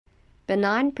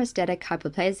Benign prostatic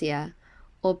hyperplasia,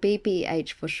 or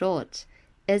BPH for short,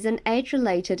 is an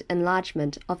age-related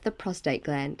enlargement of the prostate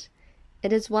gland.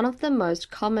 It is one of the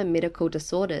most common medical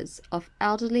disorders of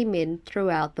elderly men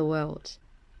throughout the world.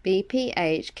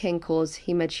 BPH can cause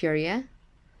hematuria,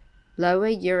 lower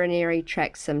urinary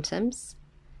tract symptoms,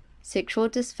 sexual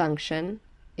dysfunction,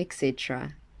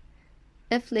 etc.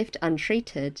 If left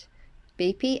untreated,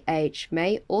 BPH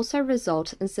may also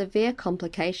result in severe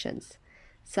complications,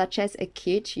 such as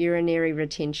acute urinary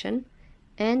retention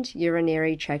and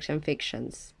urinary tract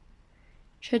infections.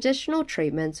 Traditional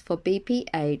treatments for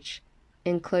BPH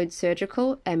include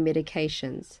surgical and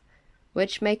medications,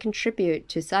 which may contribute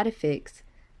to side effects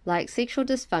like sexual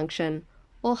dysfunction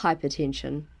or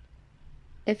hypotension.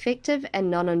 Effective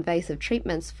and non-invasive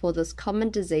treatments for this common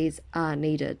disease are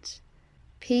needed.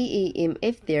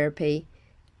 PEMF therapy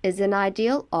is an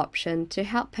ideal option to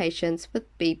help patients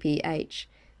with BPH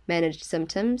manage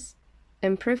symptoms,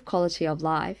 improve quality of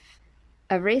life,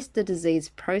 arrest the disease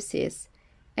process,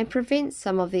 and prevent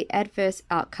some of the adverse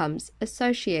outcomes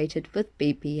associated with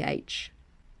BPH.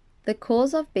 The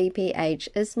cause of BPH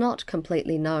is not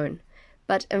completely known,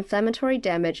 but inflammatory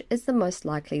damage is the most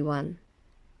likely one.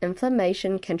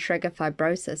 Inflammation can trigger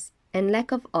fibrosis and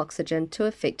lack of oxygen to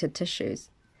affected tissues,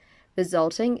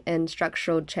 resulting in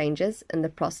structural changes in the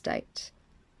prostate.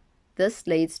 This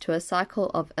leads to a cycle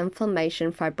of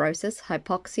inflammation, fibrosis,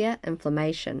 hypoxia,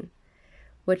 inflammation,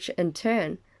 which in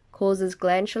turn causes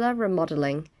glandular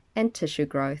remodeling and tissue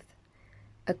growth.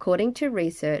 According to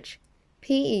research,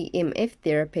 PEMF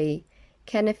therapy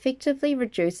can effectively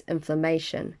reduce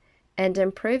inflammation and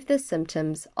improve the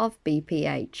symptoms of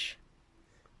BPH.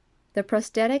 The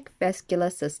prostatic vascular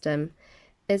system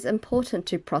is important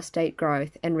to prostate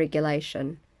growth and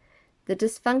regulation. The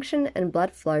dysfunction in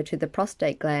blood flow to the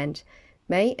prostate gland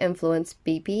may influence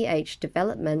BPH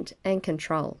development and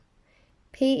control.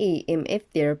 PEMF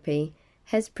therapy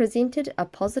has presented a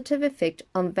positive effect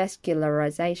on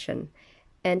vascularization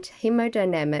and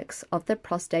hemodynamics of the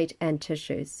prostate and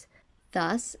tissues.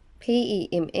 Thus,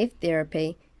 PEMF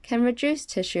therapy can reduce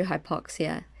tissue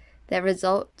hypoxia that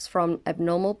results from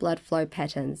abnormal blood flow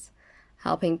patterns,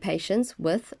 helping patients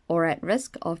with or at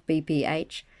risk of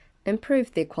BPH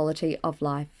improve their quality of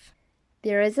life.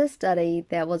 There is a study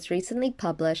that was recently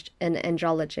published in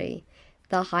Andrology,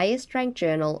 the highest-ranked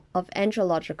journal of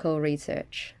andrological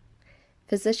research.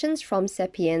 Physicians from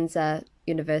Sapienza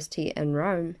University in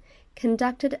Rome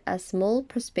conducted a small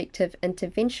prospective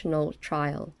interventional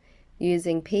trial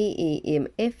using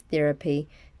PEMF therapy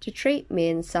to treat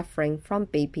men suffering from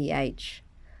BPH.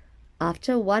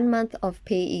 After 1 month of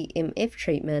PEMF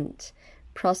treatment,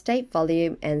 prostate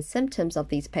volume and symptoms of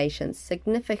these patients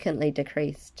significantly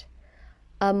decreased.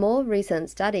 A more recent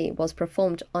study was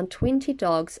performed on 20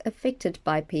 dogs affected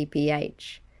by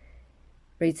BPH.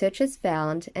 Researchers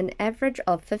found an average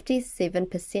of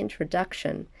 57%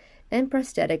 reduction in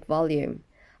prostatic volume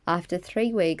after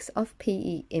 3 weeks of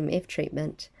PEMF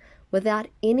treatment, without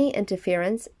any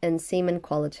interference in semen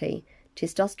quality,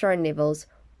 testosterone levels,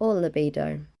 or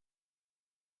libido.